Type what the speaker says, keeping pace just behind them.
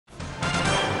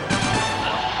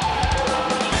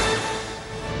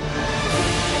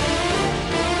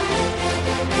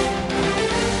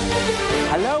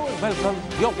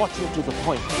You're watching To The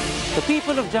Point. The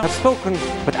people of Jammu have spoken,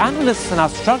 but analysts are now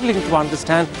struggling to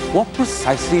understand what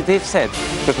precisely they've said,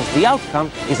 because the outcome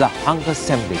is a hung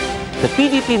assembly. The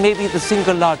PDP may be the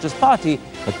single largest party,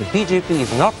 but the BJP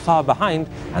is not far behind,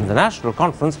 and the National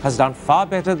Conference has done far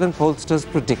better than pollsters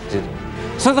predicted.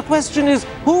 So the question is,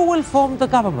 who will form the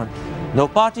government? No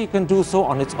party can do so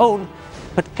on its own,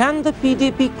 but can the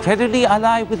PDP credibly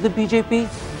ally with the BJP?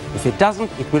 If it doesn't,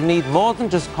 it will need more than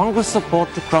just Congress support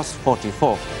to cross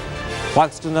 44.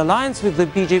 Whilst an alliance with the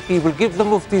BJP will give the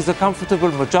Muftis a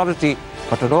comfortable majority,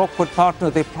 but an awkward partner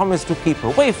they promise to keep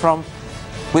away from,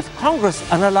 with Congress,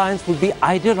 an alliance will be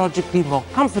ideologically more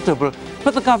comfortable,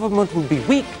 but the government will be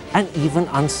weak and even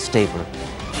unstable.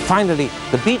 Finally,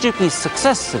 the BJP's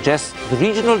success suggests the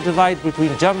regional divide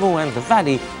between Jammu and the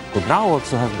Valley could now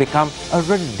also have become a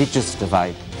religious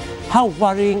divide. How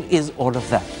worrying is all of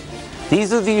that?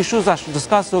 These are the issues I shall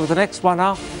discuss over the next 1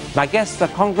 hour. My guests are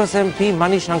Congress MP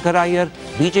Mani Shankar Iyer,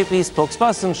 BJP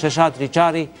spokesperson Sheshadri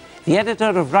Chari, the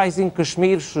editor of Rising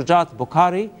Kashmir Shujat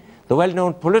Bukhari, the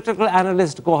well-known political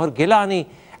analyst Gohar Gilani,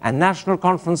 and National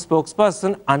Conference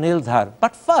spokesperson Anil Dhar.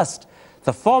 But first,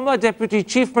 the former Deputy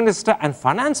Chief Minister and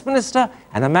Finance Minister,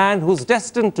 and a man who's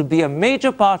destined to be a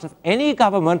major part of any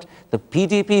government the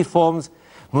PDP forms,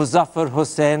 Muzaffar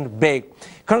Hussain Beg.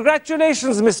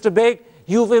 Congratulations, Mr. Beg.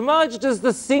 You've emerged as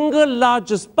the single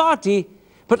largest party,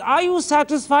 but are you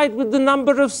satisfied with the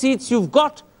number of seats you've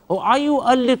got, or are you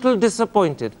a little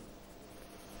disappointed?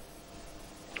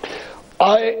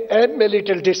 I am a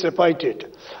little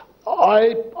disappointed.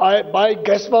 My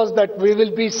guess was that we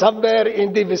will be somewhere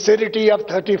in the vicinity of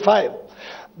 35,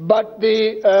 but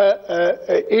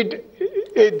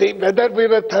whether we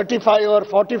were 35 or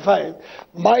 45,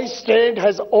 my stand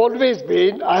has always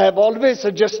been, I have always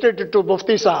suggested to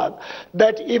Mufti Sahab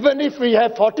that even if we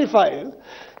have 45,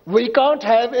 we can't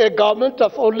have a government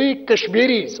of only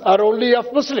Kashmiris or only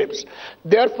of Muslims.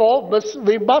 Therefore,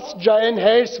 we must join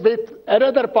hands with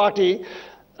another party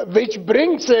which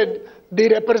brings in the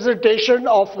representation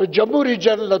of Jammu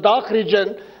region, Ladakh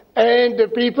region, and the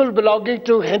people belonging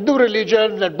to Hindu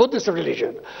religion and Buddhist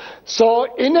religion. So,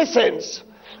 in a sense,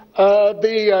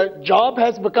 the job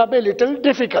has become a little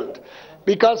difficult,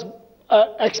 because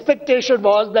expectation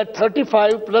was that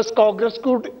 35 plus Congress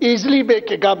could easily make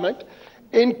a government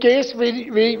in case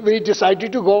we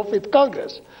decided to go with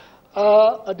Congress.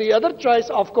 The other choice,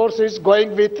 of course, is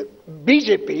going with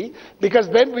BJP, because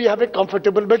then we have a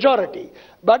comfortable majority.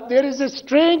 But there is a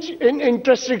strange and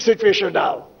interesting situation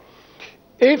now.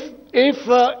 If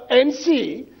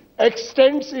NC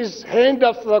extends its hand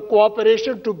of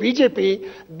cooperation to BJP,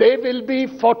 they will be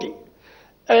 40.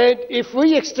 And if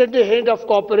we extend a hand of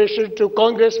cooperation to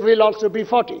Congress, we'll also be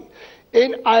 40.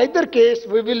 In either case,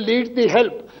 we will need the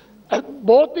help.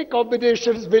 Both the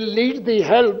combinations will need the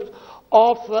help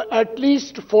of at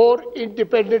least 4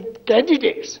 independent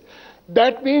candidates.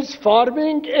 That means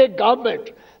forming a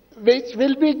government which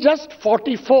will be just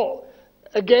 44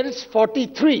 against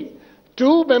 43.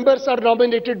 2 members are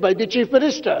nominated by the Chief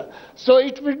Minister. So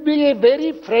it will be a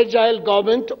very fragile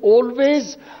government,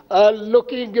 always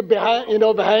looking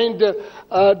behind the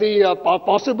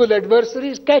possible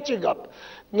adversaries catching up.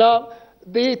 Now,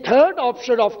 the third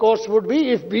option, of course, would be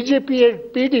if BJP and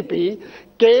PDP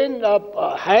can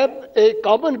have a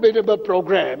common minimum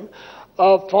program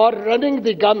for running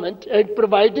the government and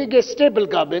providing a stable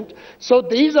government. So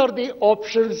these are the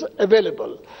options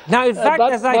available. Now, in fact,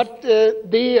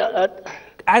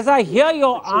 as I hear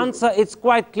your answer, it's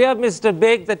quite clear, Mr.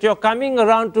 Beg, that you're coming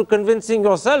around to convincing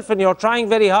yourself, and you're trying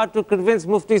very hard to convince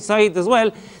Mufti Saeed as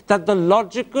well, that the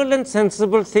logical and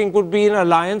sensible thing would be an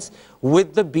alliance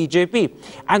with the BJP.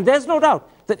 And there's no doubt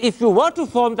that if you were to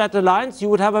form that alliance, you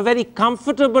would have a very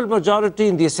comfortable majority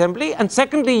in the Assembly, and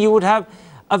secondly, you would have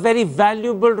a very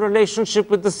valuable relationship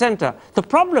with the centre. The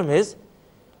problem is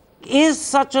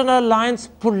such an alliance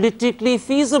politically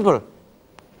feasible?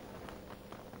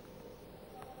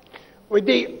 With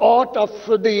the art of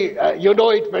you know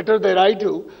it better than I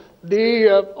do,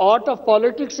 the art of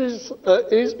politics is the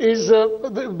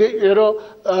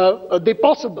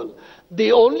possible.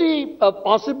 The only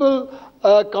possible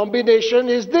combination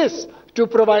is this, to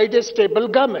provide a stable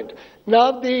government.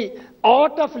 Now, the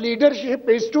art of leadership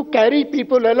is to carry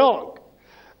people along.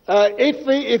 If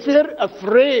we're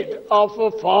afraid of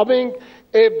forming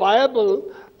a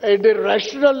viable and a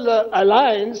rational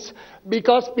alliance,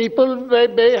 because people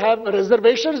may have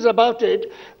reservations about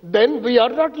it, then we are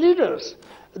not leaders.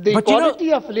 The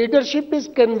quality of leadership is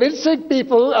convincing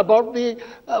people about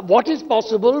what is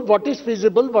possible, what is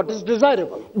feasible, what is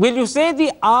desirable. Will you say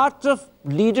the art of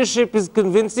leadership is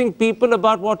convincing people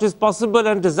about what is possible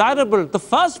and desirable? The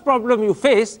first problem you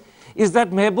face is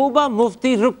that Mehbooba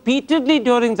Mufti repeatedly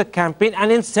during the campaign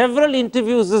and in several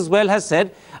interviews as well has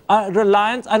said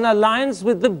an alliance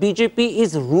with the BJP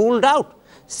is ruled out.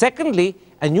 Secondly,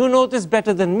 and you know this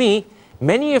better than me,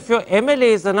 many of your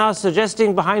MLAs are now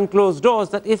suggesting behind closed doors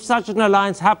that if such an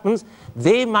alliance happens,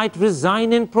 they might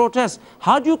resign in protest.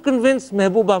 How do you convince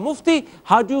Mehbooba Mufti?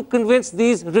 How do you convince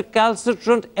these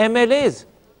recalcitrant MLAs?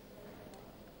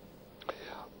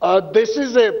 This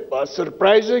is a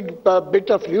surprising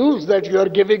bit of news that you are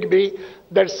giving me,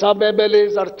 that some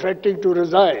MLAs are threatening to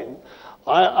resign.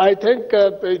 I think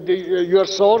your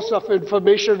source of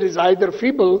information is either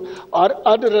feeble or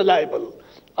unreliable.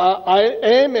 I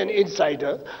am an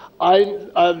insider.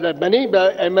 Many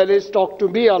MLAs talk to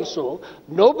me also.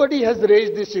 Nobody has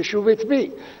raised this issue with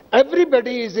me.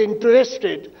 Everybody is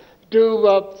interested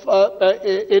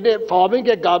in forming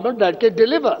a government that can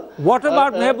deliver. What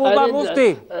about Mehbooba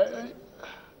Mufti?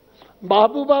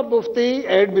 Mehbooba Mufti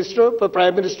and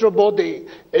Prime Minister Modi,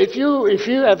 if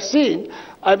you have seen,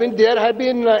 I mean, there have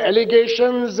been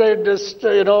allegations and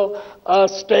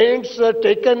stands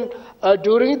taken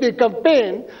during the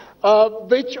campaign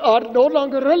which are no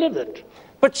longer relevant.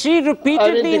 But she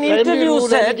repeatedly in interviews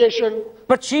said.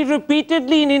 But she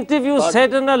repeatedly in interviews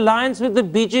said an alliance with the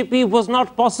BJP was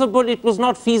not possible, it was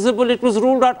not feasible, it was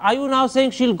ruled out. Are you now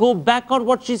saying she'll go back on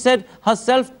what she said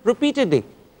herself repeatedly?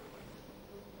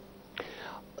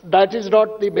 That is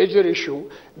not the major issue.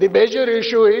 The major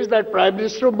issue is that Prime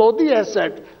Minister Modi has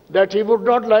said that he would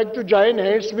not like to join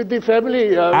hands with the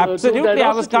family. Absolutely,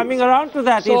 I was coming around to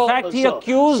that. In fact, he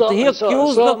accused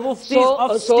the Muftis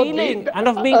of stealing and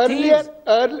of being thieves.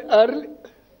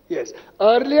 Yes.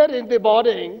 Earlier in the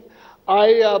morning,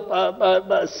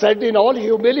 I said in all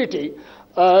humility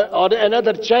on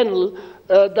another channel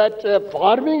that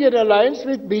forming an alliance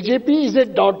with BJP is a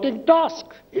daunting task,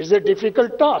 is a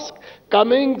difficult task.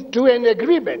 Coming to an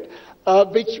agreement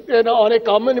which on a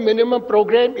common minimum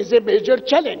program is a major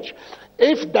challenge.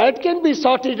 If that can be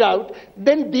sorted out,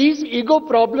 then these ego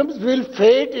problems will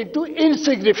fade into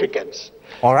insignificance.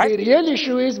 All right. The real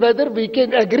issue is whether we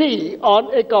can agree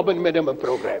on a common minimum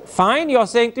program. Fine. You're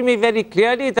saying to me very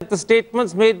clearly that the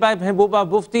statements made by Mehbooba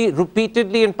Mufti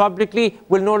repeatedly and publicly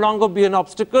will no longer be an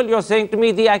obstacle. You're saying to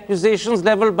me the accusations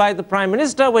leveled by the Prime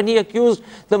Minister when he accused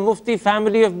the Mufti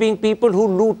family of being people who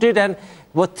looted and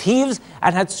were thieves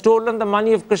and had stolen the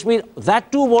money of Kashmir, that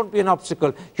too won't be an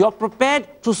obstacle. You're prepared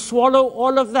to swallow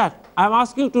all of that. I'm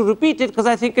asking you to repeat it because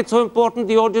I think it's so important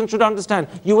the audience should understand.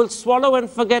 You will swallow and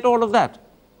forget all of that.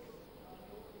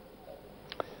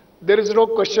 There is no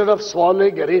question of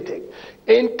swallowing anything.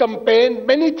 In campaign,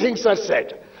 many things are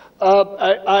said.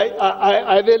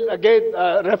 I will again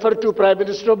refer to Prime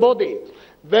Minister Modi.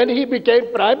 When he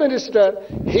became Prime Minister,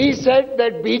 he said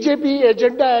that BJP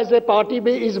agenda as a party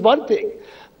is one thing,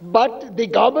 but the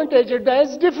government agenda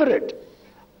is different.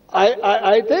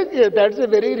 I think that's a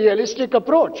very realistic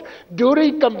approach.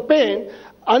 During campaign,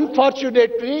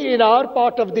 unfortunately, in our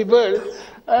part of the world,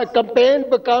 campaign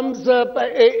becomes,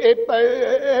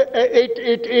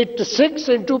 it sinks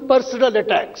into personal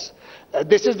attacks.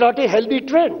 This is not a healthy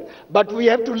trend, but we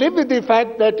have to live with the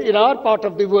fact that in our part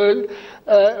of the world,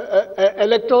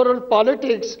 electoral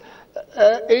politics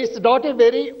is not a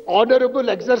very honorable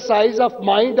exercise of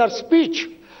mind or speech.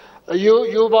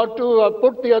 You want to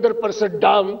put the other person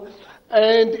down,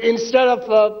 and instead of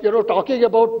talking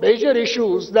about major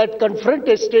issues that confront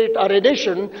a state or a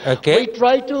nation, we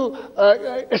try to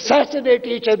assassinate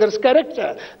each other's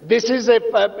character. This is an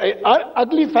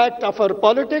ugly fact of our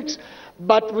politics,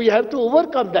 but we have to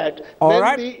overcome that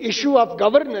when the issue of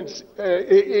governance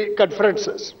confronts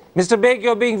us. Mr. Beg,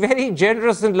 you're being very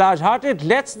generous and large-hearted.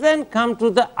 Let's then come to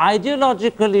the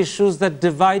ideological issues that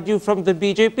divide you from the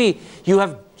BJP. You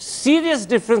have serious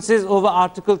differences over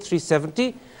Article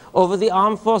 370, over the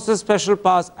Armed Forces Special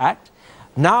Powers Act,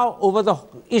 now over the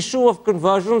issue of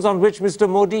conversions on which Mr.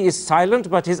 Modi is silent,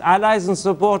 but his allies and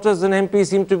supporters and MPs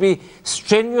seem to be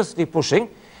strenuously pushing.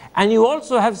 And you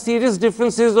also have serious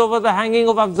differences over the hanging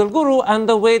of Afzal Guru and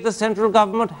the way the central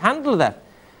government handled that.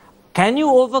 Can you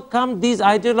overcome these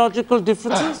ideological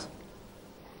differences?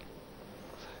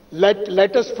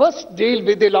 Let us first deal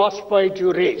with the last point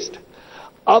you raised.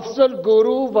 Afzal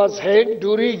Guru was hanged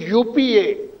during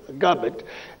UPA government,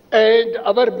 and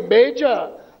our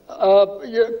major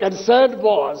concern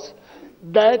was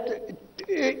that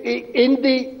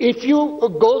if you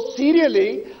go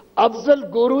serially,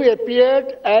 Afzal Guru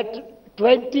appeared at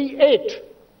 28.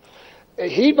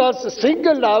 He was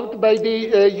singled out by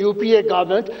the UPA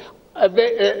government,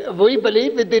 we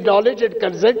believe with the knowledge and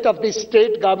consent of the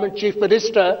state government chief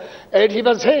minister, and he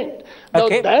was hanged. Now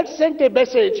that sent a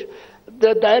message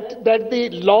that the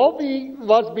law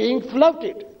was being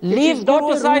flouted. Leave it is not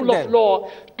Guru a aside rule then. of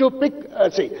law to pick.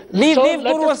 Leave So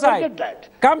Guru aside.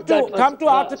 Come to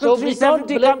Article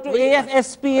 370. Come to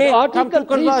AFSPA. Come to Article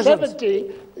conversions.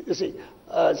 370. You see,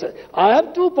 I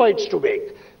have 2 points to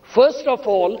make. First of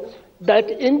all,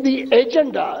 that in the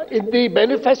agenda, in the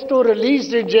manifesto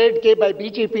released in J&K by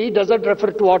BJP, doesn't refer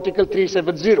to Article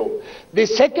 370. The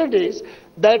second is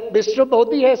that Mr.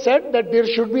 Modi has said that there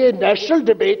should be a national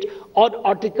debate on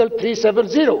Article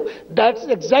 370. That's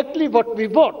exactly what we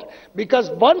want.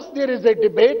 Because once there is a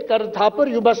debate, Karan Thapar,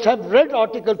 you must have read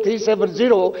Article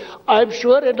 370, I'm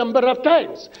sure, a number of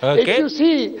times. Okay. If you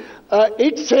see,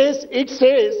 it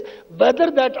says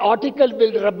whether that article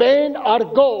will remain or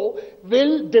go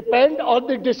will depend on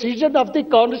the decision of the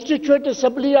Constituent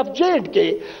Assembly of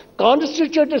J&K.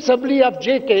 Constituent Assembly of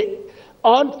J&K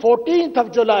on 14th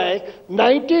of July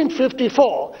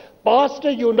 1954 passed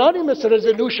a unanimous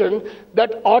resolution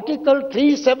that Article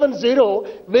 370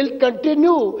 will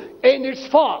continue in its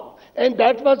form, and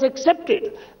that was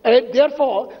accepted. And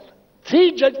therefore,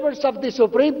 3 judgments of the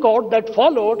Supreme Court that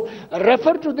followed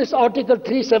refer to this Article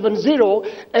 370,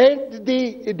 and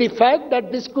the fact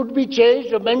that this could be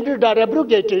changed, amended or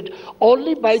abrogated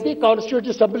only by the Constituent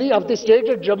Assembly of the state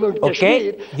of Jammu and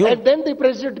Kashmir, and then the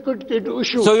President could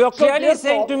issue. So you're clearly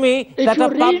saying to me that a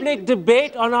public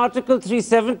debate on Article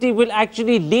 370 will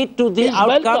actually lead to the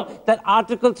outcome that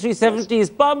Article 370 is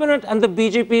permanent and the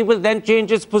BJP will then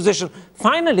change its position.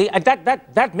 Finally,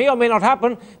 that may or may not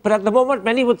happen, but at the moment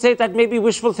many would say that may be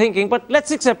wishful thinking, but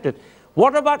let's accept it.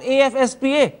 What about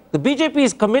AFSPA? The BJP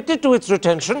is committed to its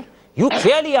retention. You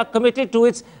clearly are committed to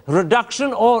its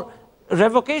reduction or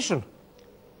revocation.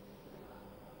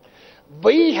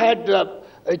 We had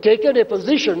taken a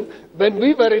position when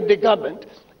we were in the government,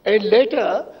 and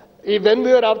later, when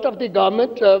we were out of the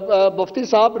government, Mufti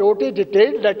Saab wrote a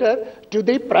detailed letter to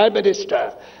the Prime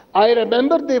Minister. I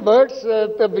remember the words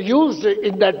used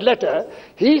in that letter.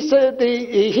 He said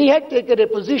he had taken a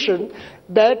position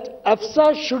that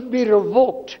AFSA should be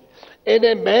revoked in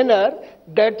a manner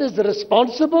that is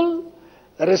responsible,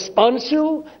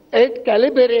 responsive and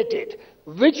calibrated,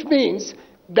 which means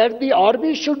that the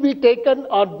army should be taken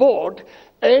on board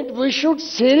and we should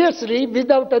seriously,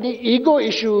 without any ego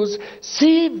issues,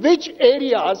 see which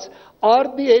areas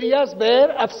are the areas where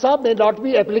AFSA may not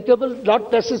be applicable,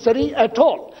 not necessary at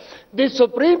all. The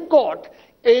Supreme Court,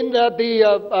 in a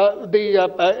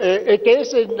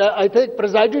case I think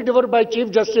presided over by Chief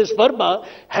Justice Verma,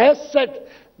 has said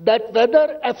that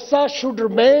whether AFSA should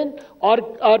remain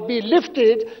or be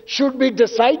lifted should be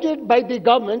decided by the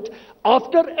government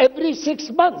after every 6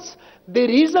 months. The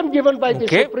reason given by the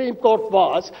Supreme Court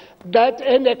was that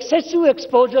an excessive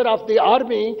exposure of the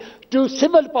army to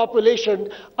civil population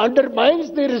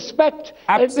undermines the respect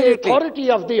and the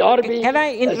authority of the army. Can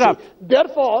I interrupt?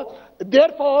 Therefore,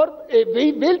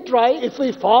 we will try, if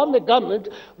we form a government,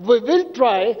 we will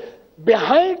try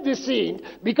behind the scene,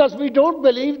 because we don't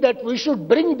believe that we should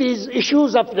bring these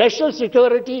issues of national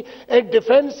security and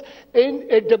defense in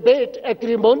a debate,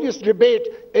 acrimonious debate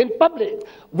in public.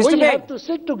 We have to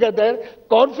sit together,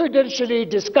 confidentially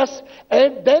discuss,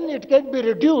 and then it can be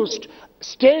reduced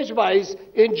stage-wise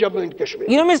in Jammu and Kashmir.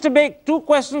 You know, Mr. Beg, 2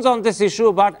 questions on this issue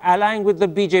about allying with the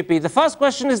BJP. The first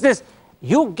question is this.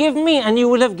 You give me, and you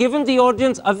will have given the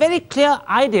audience, a very clear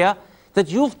idea that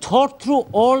you've thought through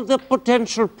all the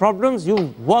potential problems,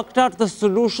 you've worked out the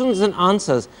solutions and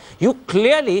answers. You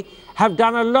clearly have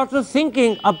done a lot of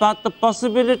thinking about the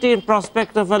possibility and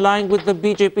prospect of allying with the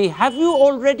BJP. Have you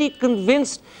already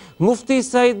convinced Mufti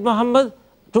Saeed Muhammad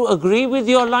to agree with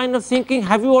your line of thinking?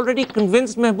 Have you already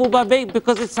convinced Mehbooba Beg?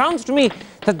 Because it sounds to me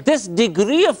that this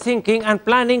degree of thinking and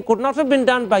planning could not have been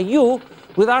done by you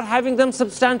without having them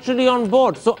substantially on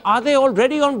board. So are they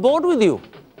already on board with you?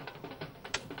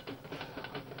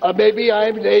 Maybe I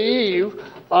am naive,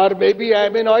 or maybe I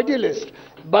am an idealist,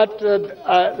 but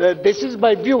this is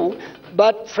my view.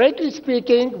 But frankly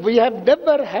speaking, we have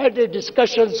never had a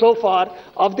discussion so far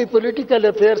of the Political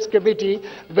Affairs Committee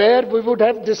where we would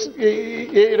have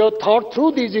thought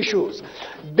through these issues.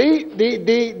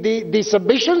 The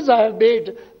submissions I have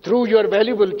made through your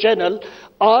valuable channel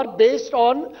are based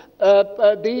on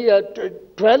the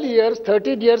 12 years,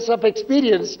 13 years of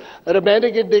experience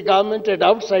remaining in the government and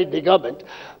outside the government.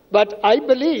 But I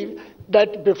believe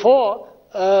that before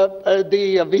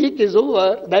the week is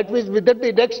over, that means within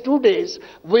the next 2 days,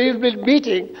 we will be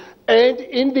meeting, and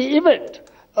in the event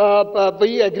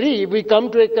we agree, we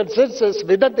come to a consensus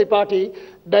within the party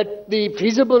that the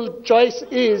feasible choice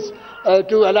is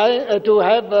to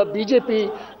have BJP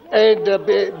and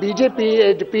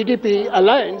BJP and PDP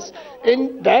alliance,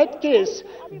 in that case,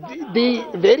 the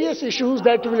various issues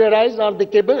that will arise on the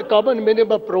common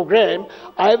minimum program,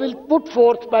 I will put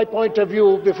forth my point of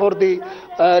view before the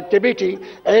committee,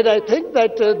 and I think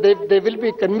that they will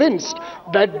be convinced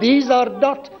that these are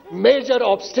not major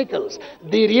obstacles.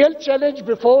 The real challenge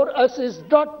before us is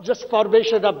not just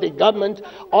formation of the government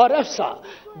or EFSA.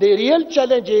 The real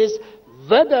challenge is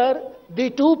whether the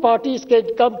two parties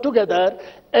can come together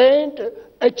and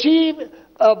achieve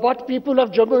what people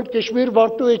of Jammu and Kashmir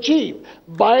want to achieve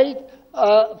by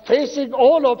facing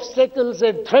all obstacles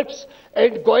and threats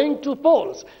and going to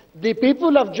polls. The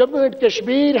people of Jammu and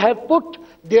Kashmir have put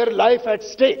their life at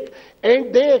stake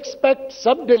and they expect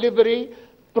some delivery,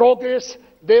 progress.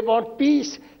 They want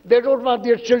peace. They don't want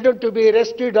their children to be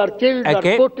arrested or killed or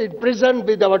put in prison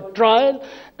without trial.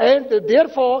 And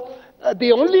therefore,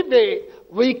 the only way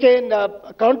we can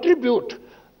contribute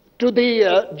to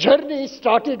the journey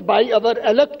started by our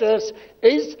electors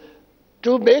is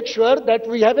to make sure that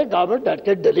we have a government that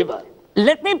can deliver.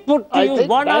 Let me put to you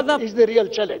one other... is the real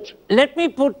challenge. Let me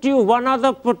put to you one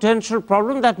other potential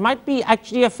problem that might be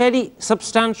actually a fairly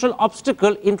substantial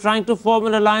obstacle in trying to form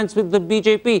an alliance with the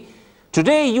BJP.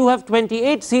 Today you have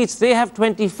 28 seats, they have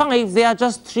 25, they are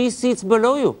just 3 seats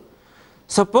below you.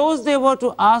 Suppose they were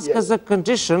to ask as a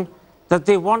condition that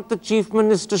they want the chief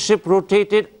ministership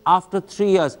rotated after 3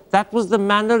 years. That was the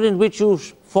manner in which you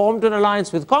formed an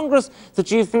alliance with Congress. The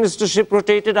chief ministership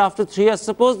rotated after 3 years.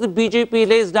 Suppose the BJP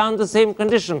lays down the same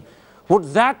condition.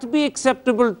 Would that be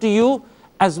acceptable to you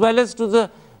as well as to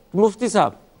the Mufti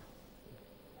Sahib?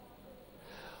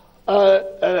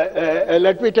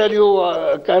 Let me tell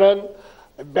you, Karan,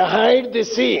 behind the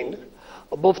scene,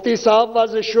 Mufti Sahib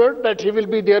was assured that he will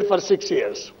be there for 6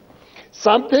 years.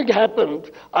 Something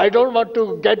happened. I don't want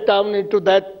to get down into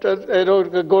that,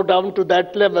 go down to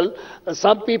that level.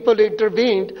 Some people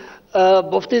intervened.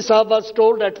 Mufti Sahib was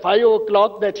told at 5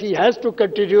 o'clock that he has to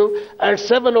continue. At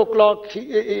 7 o'clock,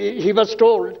 he was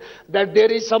told that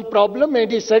there is some problem, and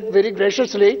he said very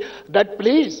graciously that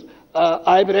please,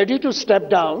 I'm ready to step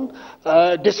down,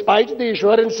 despite the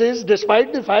assurances,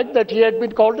 despite the fact that he had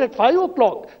been called at 5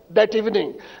 o'clock that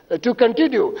evening to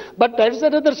continue. But that's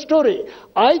another story.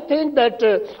 I think that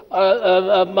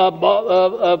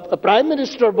Prime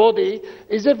Minister Modi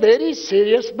is a very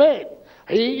serious man.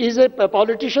 He is a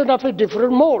politician of a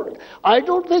different mold. I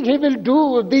don't think he will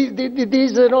do these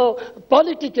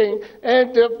politicking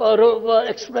and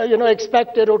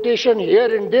expect a rotation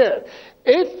here and there.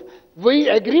 If we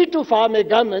agree to form a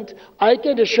government, I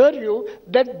can assure you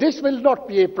that this will not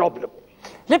be a problem.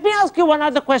 Let me ask you one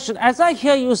other question. As I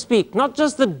hear you speak, not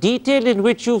just the detail in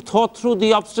which you've thought through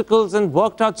the obstacles and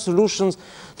worked out solutions,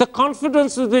 the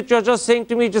confidence with which you're just saying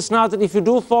to me just now that if you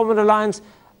do form an alliance,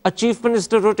 a chief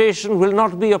minister rotation will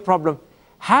not be a problem.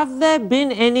 Have there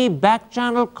been any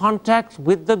back-channel contact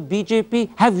with the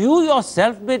BJP? Have you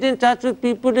yourself been in touch with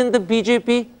people in the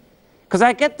BJP? Because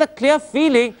I get the clear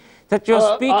feeling that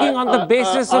you're speaking on the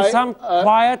basis of some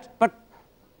quiet but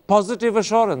positive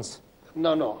assurance.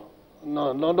 No,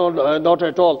 not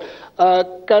at all.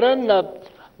 Karan,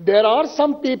 there are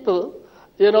some people,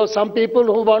 some people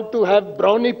who want to have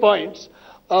brownie points,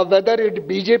 whether it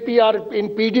BJP or in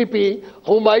PDP,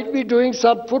 who might be doing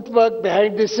some footwork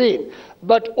behind the scene.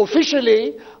 But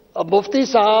officially, Mufti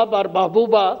Sahab or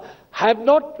Mahbooba have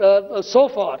not so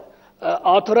far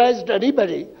authorized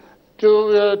anybody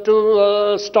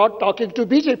to start talking to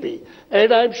BJP.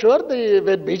 And I'm sure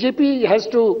when BJP has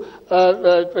to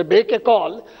make a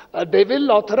call, they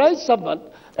will authorize someone.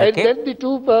 And then the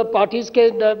two parties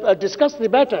can discuss the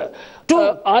matter.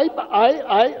 I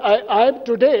am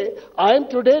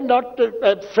today not,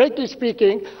 frankly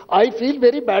speaking, I feel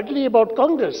very badly about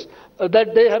Congress.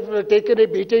 That they have taken a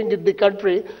beating in the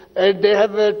country and they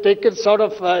have taken sort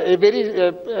of a very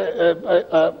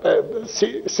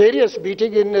serious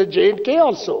beating in J&K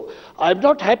also. I'm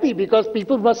not happy because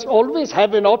people must always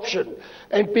have an option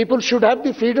and people should have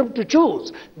the freedom to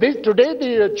choose. Today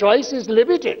the choice is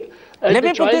limited and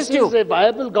the choice is a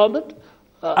viable government.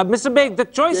 Mr. Beg, the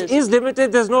choice is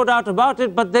limited, there's no doubt about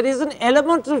it, but there is an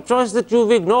element of choice that you've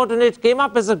ignored, and it came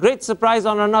up as a great surprise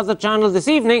on another channel this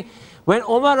evening when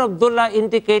Omar Abdullah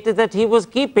indicated that he was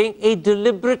keeping a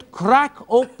deliberate crack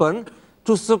open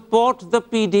to support the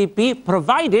PDP,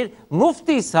 provided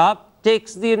Mufti Sahib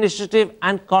takes the initiative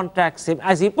and contacts him.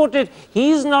 As he put it,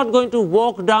 he's not going to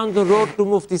walk down the road to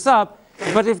Mufti Sahib,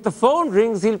 but if the phone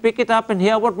rings, he'll pick it up and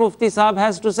hear what Mufti Sahib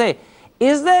has to say.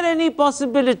 Is there any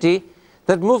possibility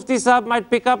that Mufti Sahib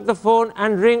might pick up the phone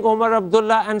and ring Omar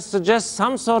Abdullah and suggest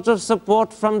some sort of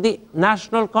support from the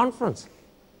National Conference?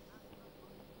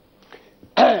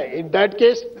 In that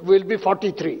case, we'll be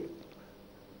 43.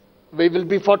 We will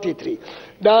be 43.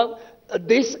 Now,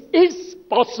 this is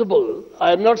possible.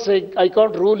 I'm not saying I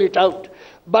can't rule it out.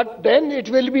 But then it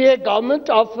will be a government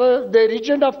of the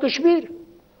region of Kashmir,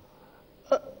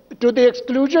 to the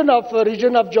exclusion of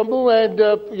region of Jammu and,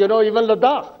 even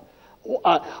Ladakh.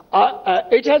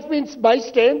 It has been my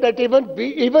stand that even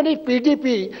if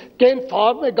PDP can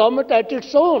form a government at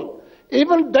its own,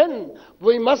 even then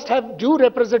we must have due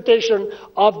representation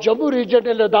of Jammu region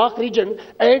and Ladakh region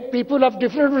and people of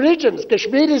different regions.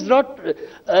 Kashmir is not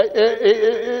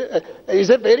is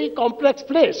a very complex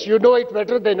place. You know it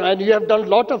better than, and you have done a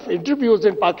lot of interviews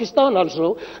in Pakistan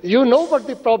also. You know what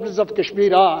the problems of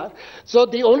Kashmir are. So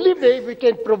the only way we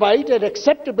can provide an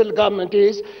acceptable government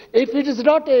is if it is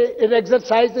not an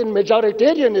exercise in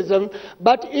majoritarianism,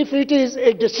 but if it is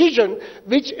a decision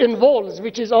which involves,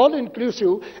 which is all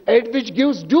inclusive and which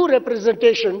gives due representation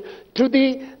to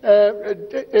the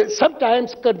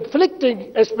sometimes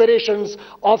conflicting aspirations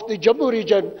of the Jammu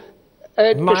region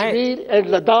and Kashmir and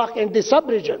Ladakh and the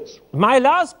sub-regions. My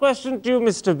last question to you,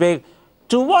 Mr. Beg,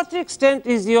 to what extent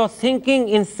is your thinking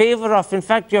in favor of, in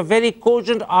fact, your very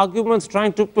cogent arguments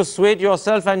trying to persuade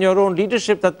yourself and your own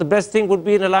leadership that the best thing would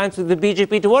be an alliance with the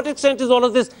BJP, to what extent is all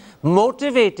of this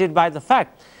motivated by the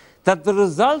fact that the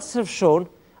results have shown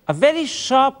a very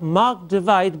sharp, marked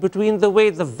divide between the way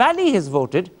the Valley has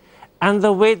voted and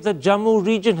the way the Jammu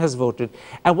region has voted?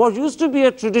 And what used to be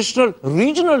a traditional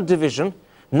regional division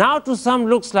now to some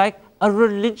looks like a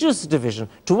religious division.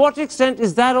 To what extent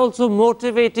is that also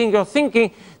motivating your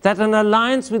thinking that an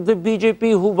alliance with the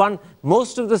BJP, who won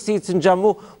most of the seats in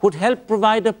Jammu, would help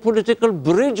provide a political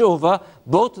bridge over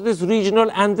both this regional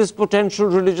and this potential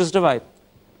religious divide?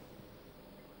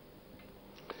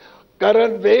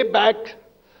 Karan, way back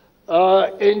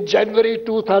in January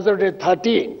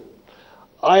 2013,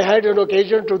 I had an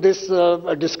occasion to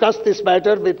discuss this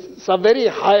matter with some very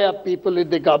high up people in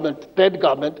the government, then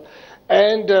government,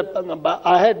 and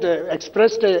I had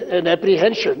expressed an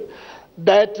apprehension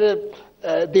that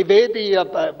the way the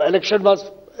election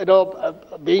was,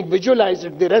 being visualized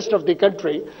in the rest of the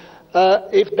country,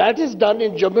 if that is done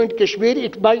in Jammu and Kashmir,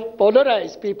 it might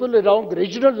polarize people along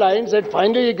regional lines and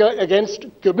finally against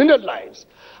communal lines.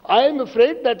 I am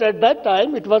afraid that at that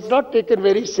time it was not taken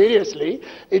very seriously.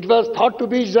 It was thought to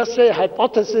be just a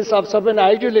hypothesis of some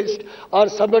idealist or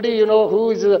somebody,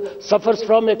 who suffers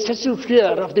from excessive fear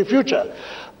of the future.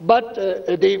 But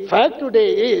the fact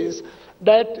today is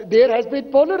that there has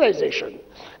been polarization.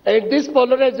 And this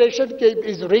polarization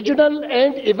is regional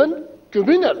and even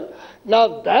communal.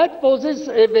 Now that poses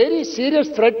a very serious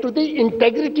threat to the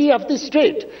integrity of the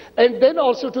state and then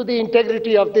also to the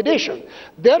integrity of the nation.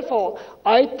 Therefore,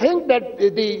 I think that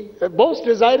the most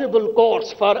desirable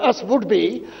course for us would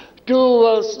be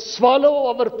to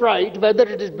swallow our pride, whether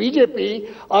it is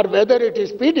BJP or whether it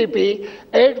is PDP,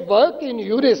 and work in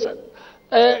unison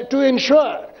to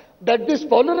ensure that this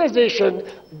polarization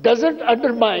doesn't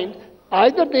undermine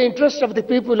either the interests of the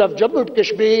people of Jammu and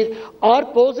Kashmir or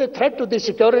pose a threat to the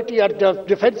security or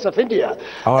defense of India.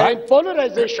 Right. And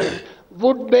polarization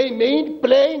would mean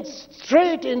playing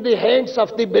straight in the hands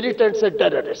of the militants and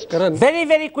terrorists. Karan. Very,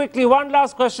 very quickly, one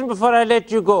last question before I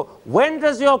let you go. When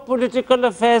does your Political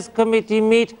Affairs Committee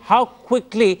meet? How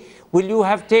quickly will you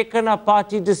have taken a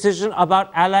party decision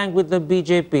about allying with the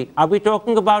BJP? Are we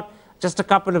talking about just a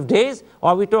couple of days,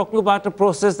 or are we talking about a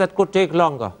process that could take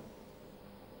longer?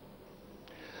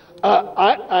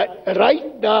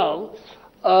 Right now,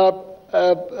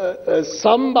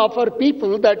 some of our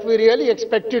people that we really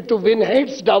expected to win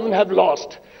hands down have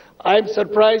lost. I'm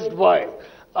surprised why.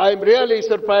 I'm really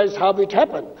surprised how it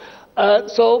happened.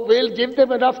 So we'll give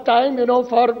them enough time,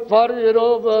 for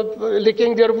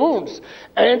licking their wounds.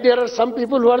 And there are some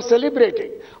people who are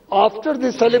celebrating. After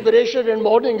the celebration and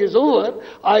mourning is over,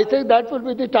 I think that will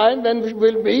be the time when we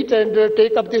will meet and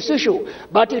take up this issue.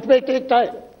 But it may take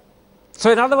time. So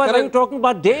in other words, are you talking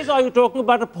about days or are you talking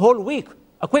about a whole week?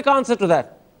 A quick answer to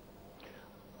that.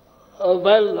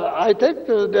 Well, I think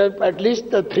at least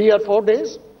 3 or 4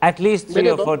 days. At least 3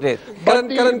 or 4 days. Karan,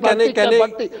 can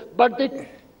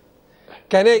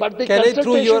I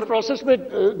through your process may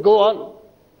go on.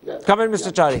 Yeah. Come in,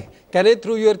 Mr. Chari. Can I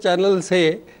through your channel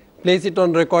place it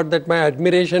on record that my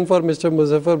admiration for Mr.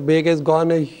 Muzaffar Beg has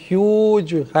gone a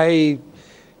huge high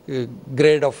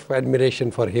grade of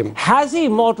admiration for him. Has he,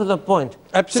 more to the point,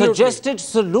 Absolutely. suggested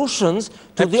solutions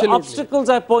to the obstacles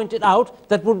I pointed out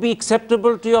that would be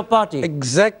acceptable to your party?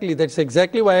 Exactly. That's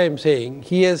exactly why I'm saying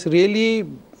he has really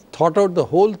thought out the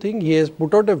whole thing. He has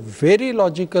put out a very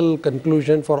logical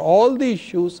conclusion for all the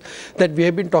issues that we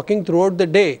have been talking throughout the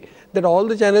day. that all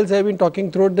the channels have been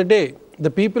talking throughout the day. The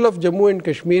people of Jammu and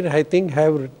Kashmir, I think,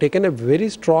 have taken a very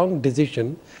strong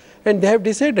decision and they have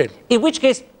decided. In which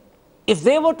case, if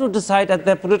they were to decide at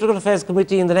their Political Affairs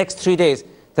Committee in the next 3 days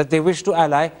that they wish to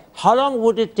ally, how long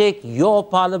would it take your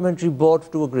parliamentary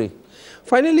board to agree?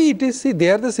 Finally, it is, see, they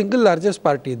are the single largest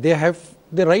party. They have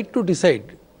the right to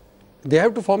decide. They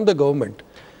have to form the government.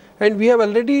 And we have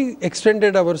already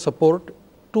extended our support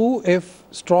to a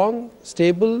strong,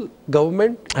 stable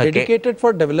government dedicated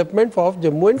for development of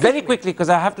Jammu and Kashmir. Very quickly, because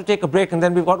I have to take a break and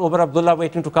then we've got Omar Abdullah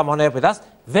waiting to come on air with us.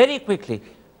 Very quickly,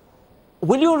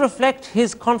 will you reflect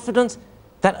his confidence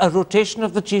that a rotation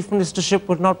of the chief ministership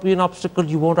would not be an obstacle?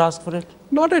 You won't ask for it?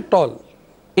 Not at all.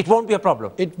 It won't be a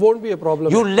problem? It won't be a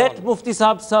problem. You let Mufti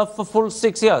Saab serve for full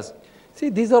 6 years? See,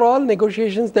 these are all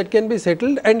negotiations that can be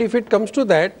settled, and if it comes to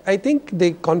that, I think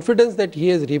the confidence that he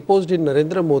has reposed in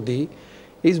Narendra Modi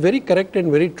is very correct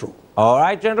and very true. All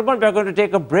right, gentlemen, we're going to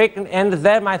take a break and end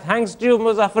there. My thanks to you,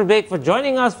 Muzaffar Beg, for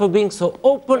joining us, for being so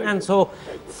open and so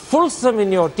fulsome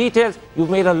in your details. You've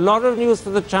made a lot of news for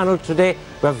the channel today.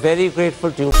 We're very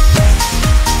grateful to you.